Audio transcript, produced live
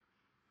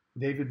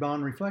David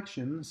Bond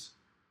Reflections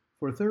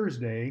for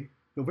Thursday,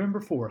 November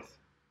 4th,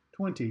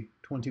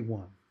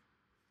 2021.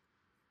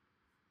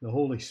 The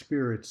Holy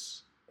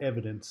Spirit's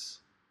evidence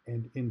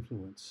and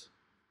influence.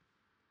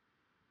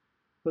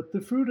 But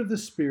the fruit of the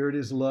Spirit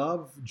is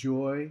love,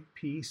 joy,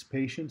 peace,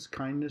 patience,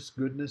 kindness,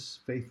 goodness,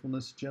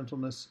 faithfulness,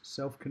 gentleness,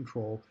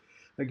 self-control.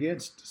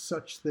 Against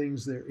such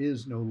things there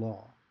is no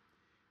law.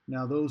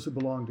 Now those who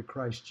belong to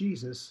Christ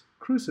Jesus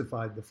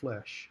crucified the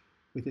flesh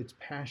with its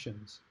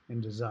passions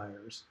and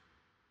desires.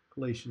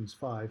 Galatians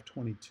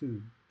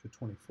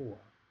 5:22-24.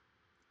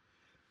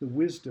 The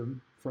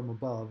wisdom from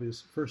above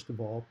is first of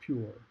all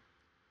pure.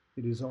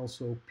 It is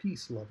also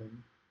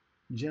peace-loving,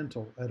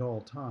 gentle at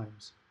all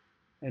times,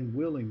 and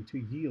willing to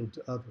yield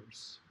to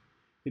others.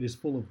 It is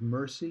full of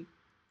mercy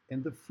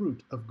and the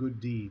fruit of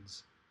good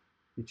deeds.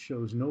 It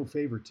shows no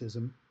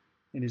favoritism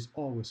and is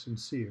always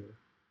sincere.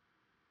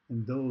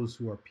 And those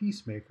who are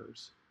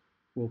peacemakers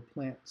will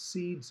plant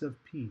seeds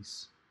of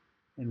peace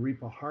and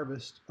reap a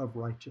harvest of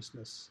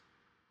righteousness.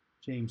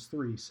 James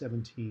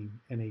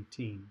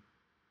 3:17-18.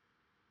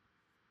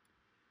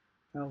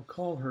 I'll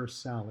call her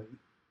Sally.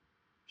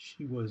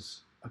 She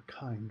was a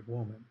kind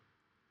woman.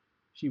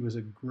 She was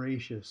a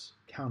gracious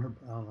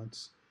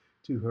counterbalance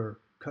to her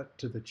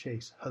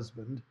cut-to-the-chase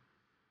husband.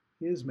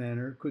 His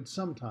manner could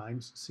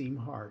sometimes seem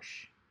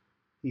harsh.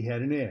 He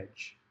had an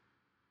edge.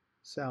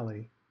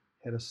 Sally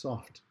had a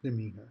soft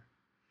demeanor.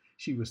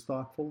 She was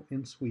thoughtful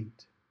and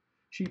sweet.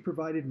 She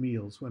provided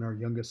meals when our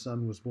youngest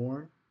son was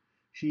born.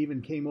 She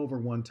even came over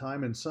one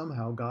time and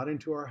somehow got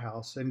into our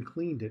house and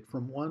cleaned it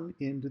from one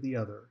end to the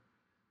other.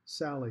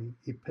 Sally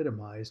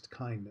epitomized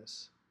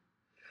kindness.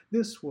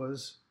 This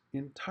was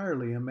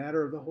entirely a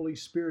matter of the Holy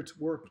Spirit's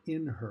work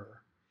in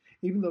her.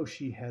 Even though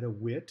she had a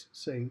wit,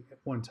 saying at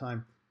one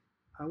time,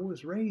 "I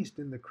was raised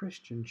in the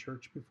Christian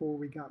church before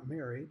we got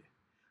married.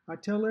 I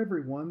tell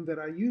everyone that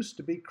I used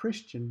to be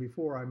Christian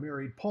before I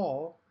married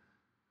Paul.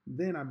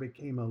 Then I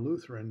became a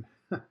Lutheran."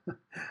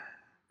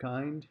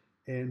 Kind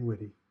and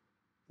witty.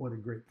 What a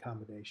great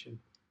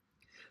combination.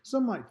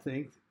 Some might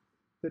think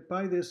that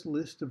by this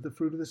list of the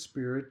fruit of the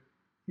Spirit,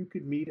 you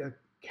could meet a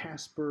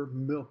Casper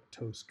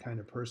milquetoast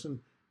kind of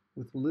person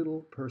with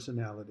little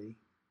personality.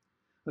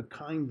 A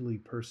kindly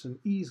person,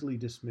 easily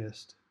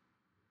dismissed.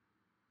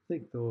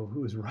 Think, though, of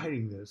who is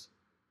writing this.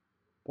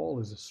 Paul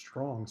is a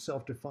strong,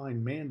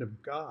 self-defined man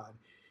of God.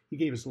 He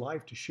gave his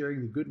life to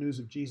sharing the good news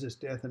of Jesus'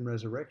 death and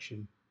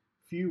resurrection.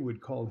 Few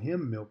would call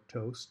him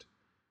milquetoast,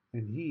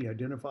 and he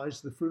identifies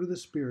the fruit of the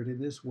Spirit in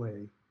this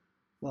way: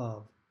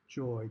 love,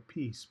 joy,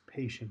 peace,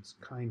 patience,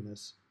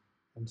 kindness,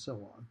 and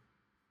so on.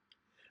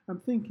 I'm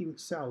thinking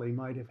Sally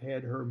might have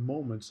had her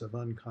moments of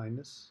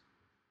unkindness.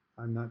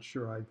 I'm not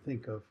sure I'd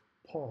think of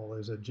Paul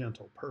as a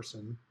gentle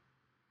person,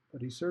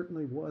 but he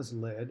certainly was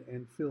led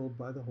and filled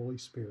by the Holy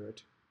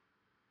Spirit.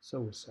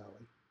 So was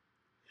Sally.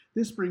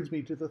 This brings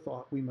me to the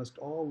thought we must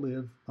all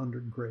live under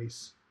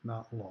grace,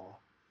 not law,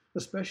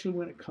 especially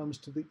when it comes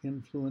to the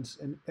influence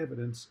and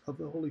evidence of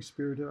the Holy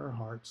Spirit in our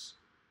hearts.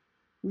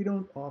 We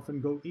don't often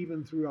go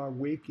even through our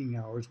waking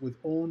hours with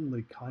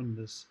only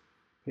kindness,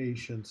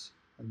 patience,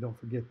 and don't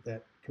forget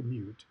that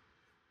commute,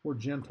 or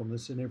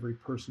gentleness in every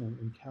personal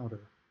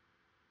encounter.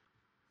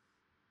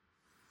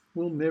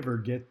 We'll never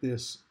get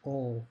this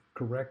all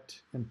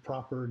correct and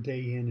proper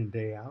day in and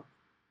day out.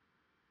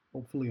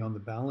 Hopefully, on the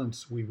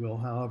balance, we will,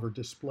 however,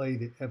 display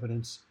the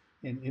evidence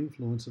and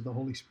influence of the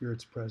Holy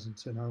Spirit's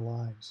presence in our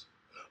lives.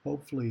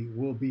 Hopefully,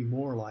 we'll be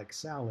more like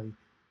Sally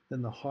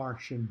than the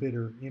harsh and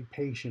bitter,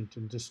 impatient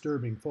and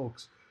disturbing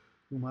folks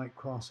who might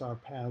cross our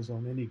paths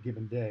on any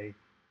given day.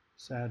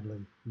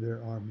 Sadly,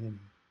 there are many.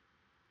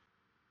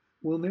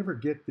 We'll never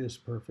get this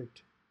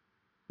perfect,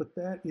 but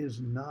that is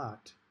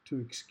not to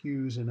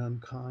excuse an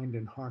unkind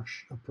and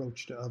harsh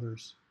approach to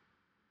others.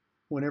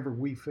 Whenever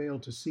we fail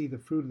to see the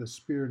fruit of the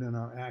Spirit in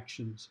our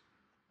actions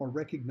or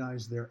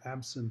recognize their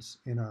absence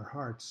in our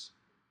hearts,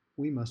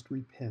 we must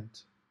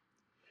repent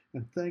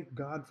and thank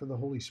God for the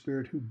Holy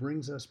Spirit who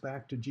brings us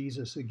back to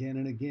Jesus again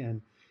and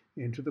again,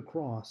 into the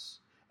cross,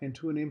 and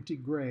to an empty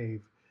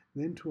grave,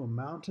 then to a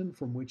mountain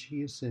from which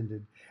he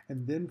ascended,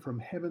 and then from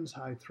heaven's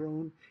high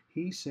throne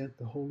he sent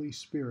the Holy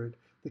Spirit,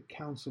 the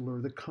Counselor,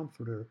 the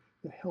Comforter,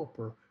 the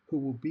Helper, who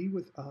will be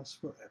with us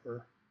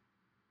forever.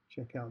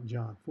 Check out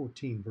John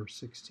 14, verse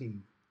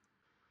 16.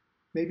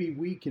 Maybe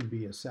we can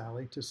be a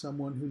Sally to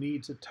someone who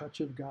needs a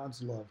touch of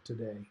God's love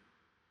today.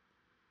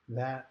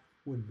 That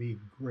would be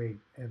great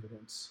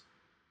evidence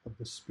of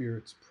the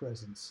Spirit's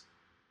presence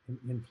and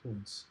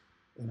influence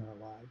in our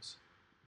lives.